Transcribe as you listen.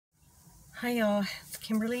Hi y'all, it's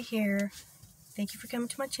Kimberly here. Thank you for coming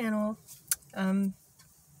to my channel.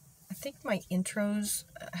 I think my intros,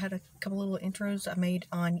 I had a couple little intros I made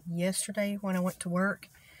on yesterday when I went to work.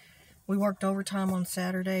 We worked overtime on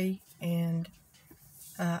Saturday and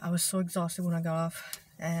I was so exhausted when I got off.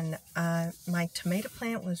 And my tomato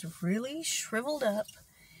plant was really shriveled up.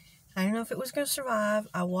 I don't know if it was going to survive.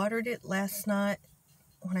 I watered it last night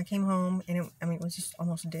when I came home and it was just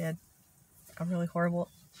almost dead. Really horrible.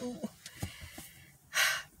 Ooh.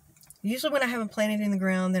 Usually when I have them planted in the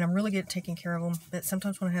ground, then I'm really good at taking care of them. But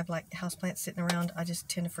sometimes when I have like houseplants sitting around, I just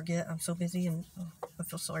tend to forget. I'm so busy and I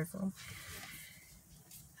feel sorry for them.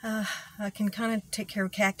 I can kind of take care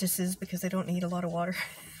of cactuses because they don't need a lot of water.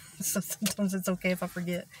 So sometimes it's okay if I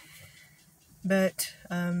forget. But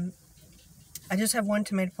I just have one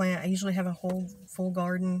tomato plant. I usually have a whole full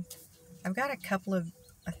garden. I've got a couple of,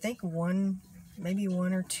 I think maybe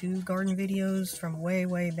one or two garden videos from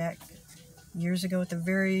way back years ago at the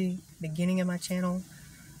very beginning of my channel.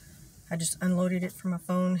 I just unloaded it from my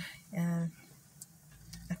phone and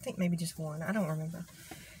I think maybe just one, I don't remember.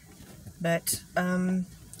 But I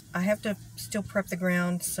have to still prep the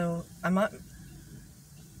ground, so I might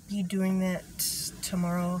be doing that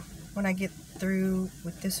tomorrow. When I get through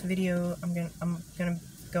with this video, I'm gonna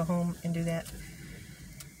go home and do that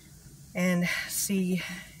and see.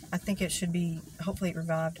 I think it should be, hopefully it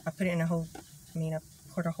revived. I put it in I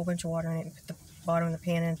poured a whole bunch of water in it and put the bottom of the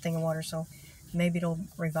pan in a thing of water, so maybe it'll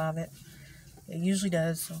revive it. It usually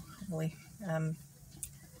does, so hopefully.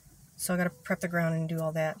 So I gotta prep the ground and do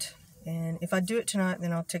all that. And if I do it tonight,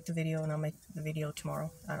 then I'll take the video and I'll make the video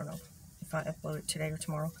tomorrow. I don't know if I upload it today or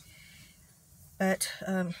tomorrow. But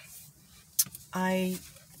I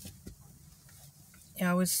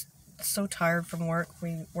was so tired from work.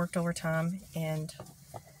 We worked overtime, and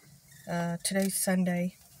today's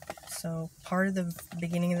Sunday. So part of the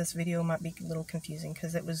beginning of this video might be a little confusing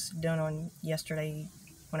because it was done on yesterday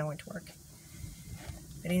when I went to work.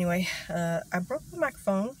 But anyway, I broke the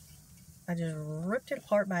microphone. I just ripped it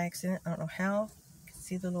apart by accident. I don't know how. You can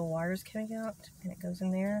see the little wires coming out and it goes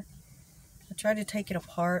in there. I tried to take it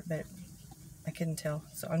apart, but I couldn't tell.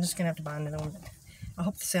 So I'm just going to have to buy another one. I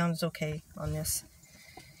hope the sound is okay on this.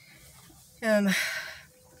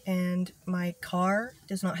 And my car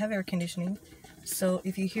does not have air conditioning. So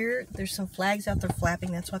if you hear there's some flags out there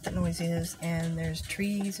flapping, that's what that noise is. And there's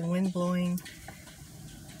trees and wind blowing.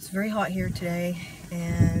 It's very hot here today,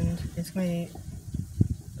 and it's going to be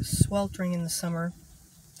sweltering in the summer.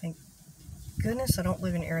 Thank goodness I don't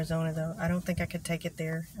live in Arizona, though. I don't think I could take it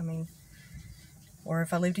there. I mean, or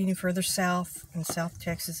if I lived any further south, in South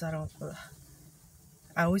Texas,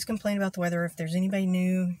 I always complain about the weather. If there's anybody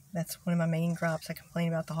new, that's one of my main gripes. I complain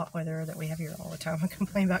about the hot weather that we have here all the time. I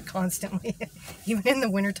complain about constantly. Even in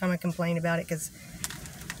the wintertime, I complain about it because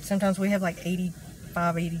sometimes we have like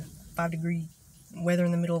 85 degree weather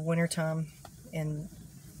in the middle of wintertime, and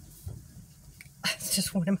it's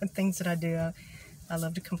just one of my things that I do. I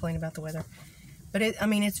love to complain about the weather. But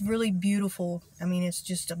it's really beautiful. It's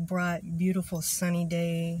just a bright, beautiful, sunny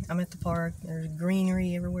day. I'm at the park. There's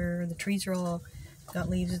greenery everywhere. The trees are all got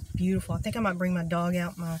leaves. It's beautiful. I think I might bring my dog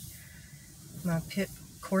out, my pit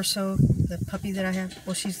Corso, the puppy that I have.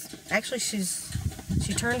 Well, she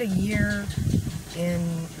turned a year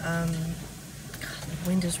in, God, the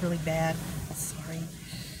wind is really bad. Sorry.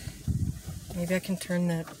 Maybe I can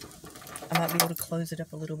I might be able to close it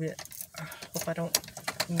up a little bit. Hope I don't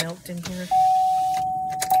melt in here.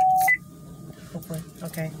 Hopefully.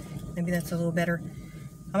 Okay. Maybe that's a little better.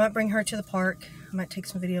 I might bring her to the park. I might take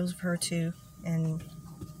some videos of her too. And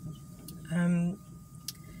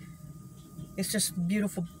it's just a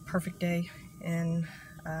beautiful, perfect day. And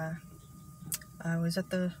I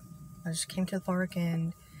just came to the park,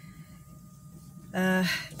 and the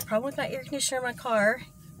problem with my air conditioner in my car,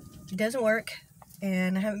 it doesn't work,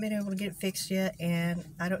 and I haven't been able to get it fixed yet, and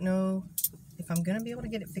I don't know if I'm gonna be able to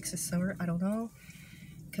get it fixed this summer. I don't know,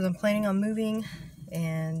 because I'm planning on moving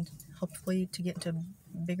and hopefully to get into a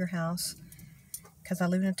bigger house, because I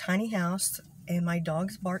live in a tiny house and my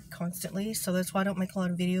dogs bark constantly, so that's why I don't make a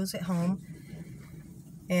lot of videos at home.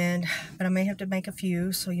 But I may have to make a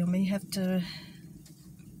few, so you may have to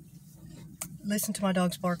listen to my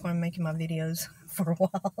dogs bark when I'm making my videos for a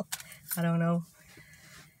while. I don't know.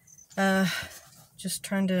 Just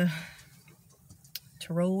trying to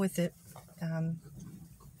roll with it. I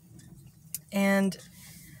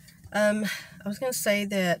was going to say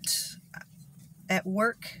that at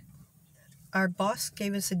work, our boss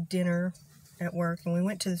gave us a dinner at work, and we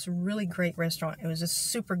went to this really great restaurant. It was a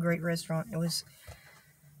super great restaurant. It was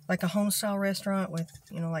like a home-style restaurant with,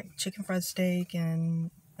 like chicken fried steak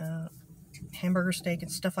and hamburger steak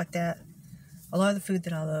and stuff like that. a lot of the food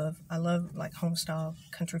that I love like home style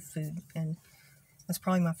country food, and that's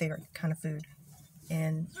probably my favorite kind of food.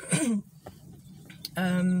 And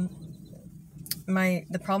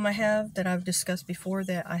the problem I have that I've discussed before,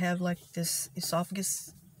 that I have like this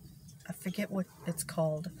esophagus, I forget what it's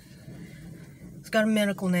called. It's got a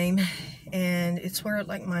medical name, and it's where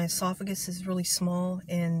like my esophagus is really small,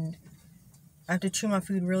 and I have to chew my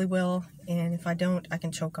food really well, and if I don't, I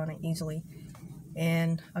can choke on it easily.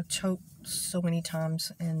 And I've choked so many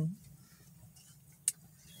times. And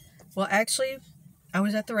well, actually, I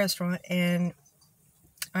was at the restaurant and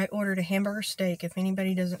I ordered a hamburger steak. If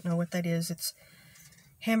anybody doesn't know what that is, it's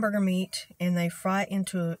hamburger meat, and they fry it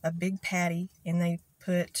into a big patty, and they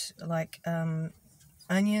put like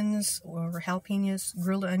onions or jalapenos,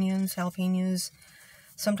 grilled onions, jalapenos.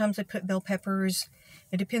 Sometimes they put bell peppers.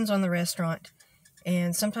 It depends on the restaurant.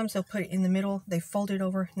 And sometimes they'll put it in the middle. They fold it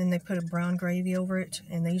over, and then they put a brown gravy over it.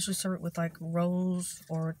 And they usually serve it with like rolls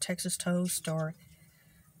or Texas toast, or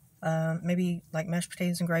maybe like mashed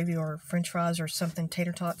potatoes and gravy, or French fries or something,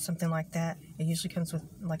 tater tots, something like that. It usually comes with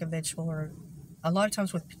like a vegetable, or a lot of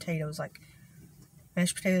times with potatoes, like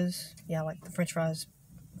mashed potatoes, yeah, like the French fries,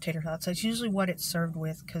 tater tots. So it's usually what it's served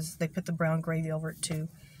with, because they put the brown gravy over it too.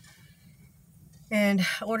 And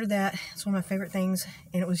I ordered that. It's one of my favorite things,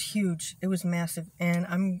 and it was huge. It was massive, and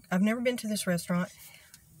I've never been to this restaurant.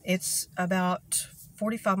 It's about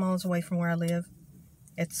 45 miles away from where I live.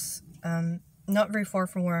 It's not very far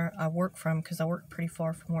from where I work from, because I work pretty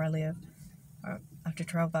far from where I live. I have to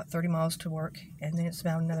travel about 30 miles to work, and then it's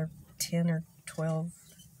about another 10 or 12,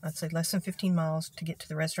 I'd say less than 15 miles to get to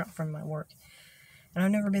the restaurant from my work. And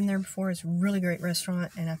I've never been there before. It's a really great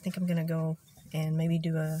restaurant, and I think I'm going to go and maybe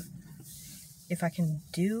do if I can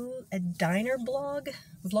do a diner vlog,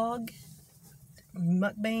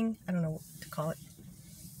 mukbang, I don't know what to call it.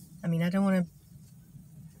 I mean, I don't want to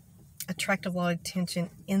attract a lot of attention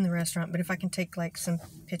in the restaurant, but if I can take like some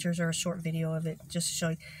pictures or a short video of it, just to show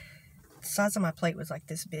you. The size of my plate was like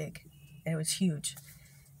this big, and it was huge.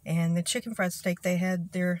 And the chicken fried steak they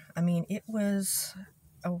had there, I mean, it was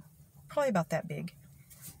probably about that big.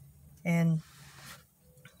 And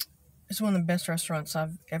it's one of the best restaurants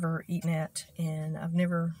I've ever eaten at, and I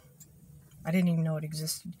didn't even know it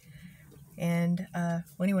existed. And well,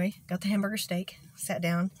 anyway, got the hamburger steak, sat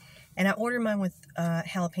down, and I ordered mine with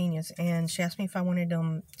jalapenos, and she asked me if I wanted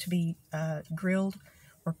them to be grilled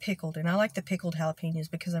or pickled, and I like the pickled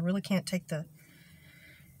jalapenos, because I really can't take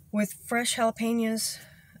with fresh jalapenos,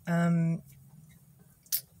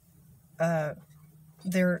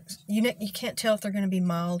 you can't tell if they're going to be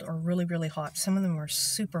mild or really, really hot. Some of them are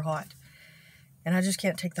super hot, and I just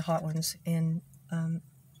can't take the hot ones. And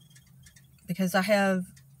because I have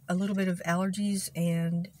a little bit of allergies,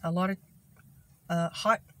 and a lot of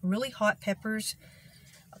really hot peppers,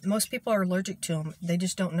 most people are allergic to them. They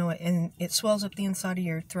just don't know it, and it swells up the inside of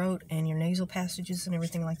your throat and your nasal passages and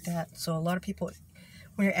everything like that. So a lot of people,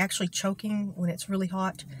 when you're actually choking, when it's really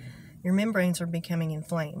hot, your membranes are becoming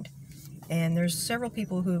inflamed. And there's several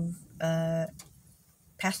people who've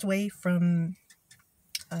passed away from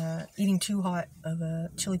eating too hot of a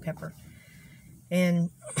chili pepper. And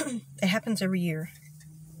it happens every year.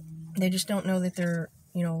 They just don't know that they're,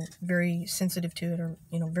 very sensitive to it, or,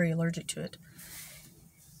 very allergic to it.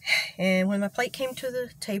 And when my plate came to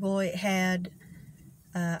the table, it had,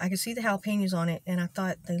 I could see the jalapenos on it, and I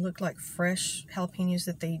thought they looked like fresh jalapenos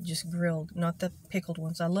that they just grilled, not the pickled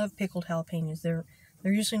ones. I love pickled jalapenos. They're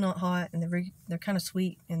usually not hot, and they're kind of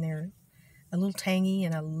sweet, and they're a little tangy,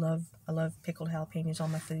 and I love pickled jalapenos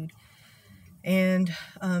on my food, and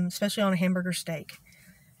especially on a hamburger steak.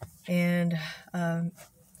 And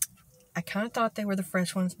I kind of thought they were the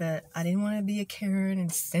fresh ones, but I didn't want to be a Karen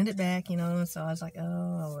and send it back, so I was like,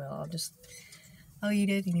 oh well, I'll eat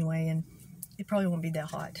it anyway, and it probably won't be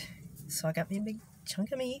that hot. So I got me a big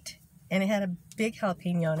chunk of meat, and it had a big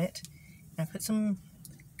jalapeno on it. And I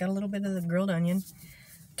got a little bit of the grilled onion,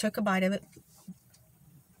 took a bite of it,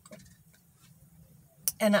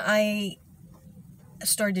 and I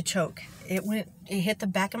started to choke. It hit the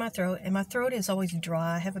back of my throat, and my throat is always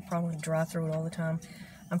dry. I have a problem with dry throat all the time.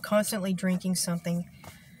 I'm constantly drinking something,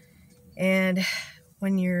 and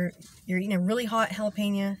when you're eating a really hot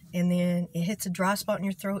jalapeno and then it hits a dry spot in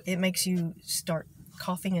your throat, it makes you start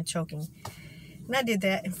coughing and choking. And I did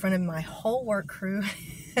that in front of my whole work crew,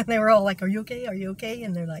 and they were all like, "Are you okay? Are you okay?"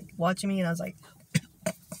 And they're like watching me, and I was like,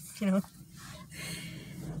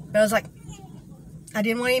 But I was like, I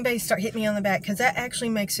didn't want anybody to start hitting me on the back, because that actually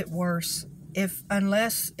makes it worse.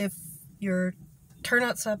 Unless you're turned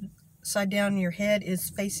upside down and your head is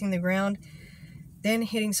facing the ground, then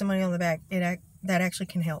hitting somebody on the back, that actually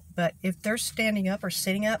can help. But if they're standing up or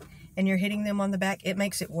sitting up and you're hitting them on the back, it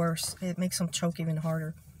makes it worse. It makes them choke even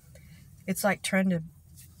harder. It's like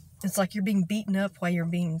it's like you're being beaten up while you're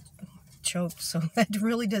being choked. So that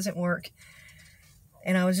really doesn't work.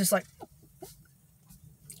 And I was just like,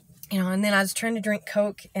 and then I was trying to drink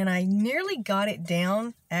Coke, and I nearly got it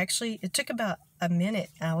down. Actually, it took about a minute.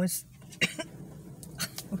 I was, it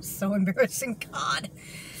was so embarrassing, God.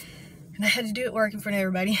 And I had to do it working for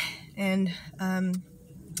everybody. And, well,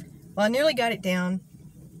 I nearly got it down.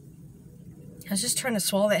 I was just trying to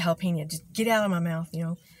swallow that jalapeno, just get out of my mouth,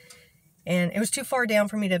 And it was too far down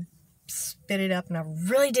for me to spit it up, and I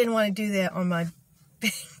really didn't want to do that on my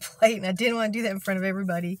big plate, and I didn't want to do that in front of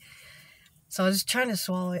everybody. So I was trying to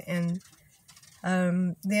swallow it, and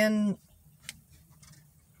then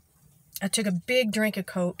I took a big drink of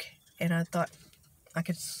Coke, and I thought I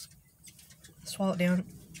could swallow it down.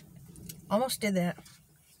 Almost did that,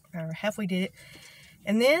 or halfway did it.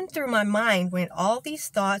 And then through my mind went all these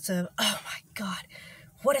thoughts of, oh my God,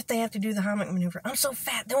 what if they have to do the hammock maneuver? I'm so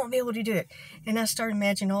fat, they won't be able to do it. And I started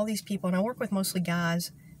imagining all these people, and I work with mostly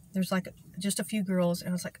guys. There's like just a few girls, and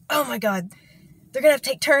I was like, oh my God, they're going to have to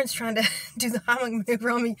take turns trying to do the hammock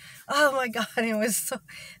maneuver on me. Oh my God. And it was so,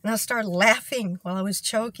 and I started laughing while I was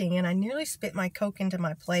choking, and I nearly spit my Coke into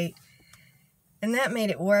my plate. And that made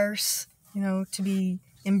it worse, to be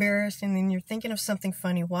embarrassed, and then you're thinking of something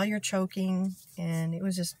funny while you're choking, and it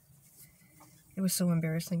was so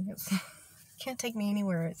embarrassing. Can't take me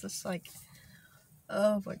anywhere. It's just like,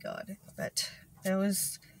 oh my God. But that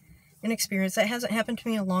was an experience that hasn't happened to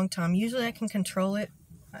me in a long time. Usually I can control it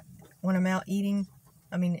when I'm out eating.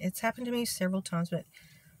 I mean, it's happened to me several times, but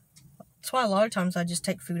that's why a lot of times I just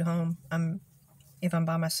take food home if I'm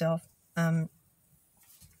by myself. But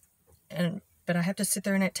I have to sit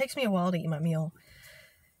there, and it takes me a while to eat my meal.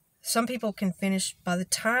 Some people can finish. By the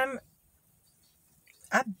time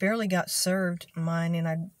I barely got served mine, and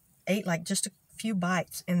I ate like just a few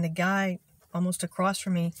bites, and the guy almost across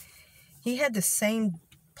from me, he had the same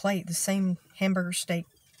plate, the same hamburger steak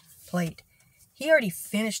plate. He already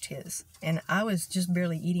finished his, and I was just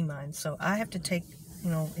barely eating mine. So I have to take,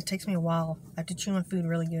 it takes me a while. I have to chew my food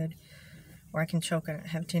really good, or I can choke on it. I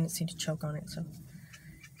have a tendency to choke on it. So,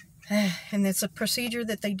 and it's a procedure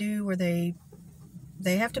that they do where they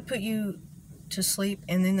have to put you to sleep,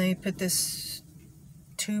 and then they put this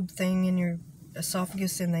tube thing in your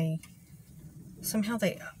esophagus, and they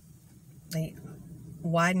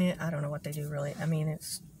widen it. I don't know what they do really. I mean,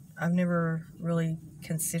 I've never really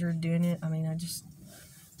considered doing it. I mean,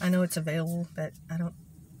 I know it's available, but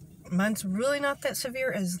mine's really not that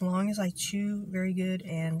severe as long as I chew very good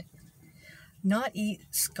and not eat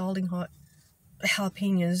scalding hot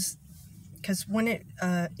jalapenos, because when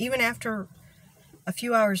even after a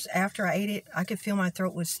few hours after I ate it, I could feel my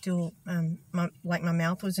throat was still, like my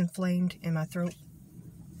mouth was inflamed, and my throat,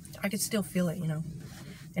 I could still feel it,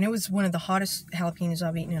 And it was one of the hottest jalapenos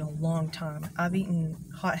I've eaten in a long time. I've eaten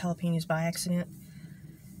hot jalapenos by accident,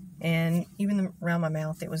 and even around my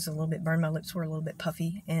mouth, it was a little bit burned. My lips were a little bit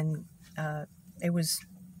puffy, and it was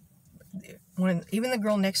even the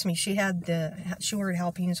girl next to me, she ordered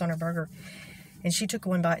jalapenos on her burger, and she took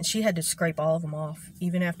one bite, and she had to scrape all of them off,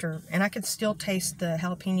 even after, and I could still taste the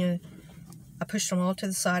jalapeno. I pushed them all to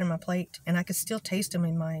the side of my plate, and I could still taste them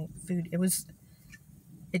in my food.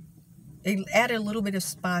 It added a little bit of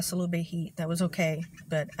spice, a little bit of heat. That was okay,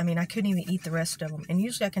 but I mean, I couldn't even eat the rest of them. And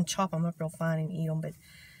usually I can chop them up real fine and eat them, but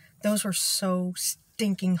those were so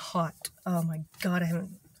stinking hot. Oh my God, I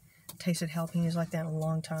haven't tasted jalapenos like that in a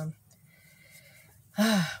long time.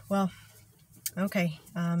 Well, okay.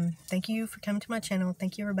 Thank you for coming to my channel.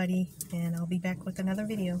 Thank you, everybody, and I'll be back with another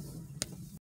video.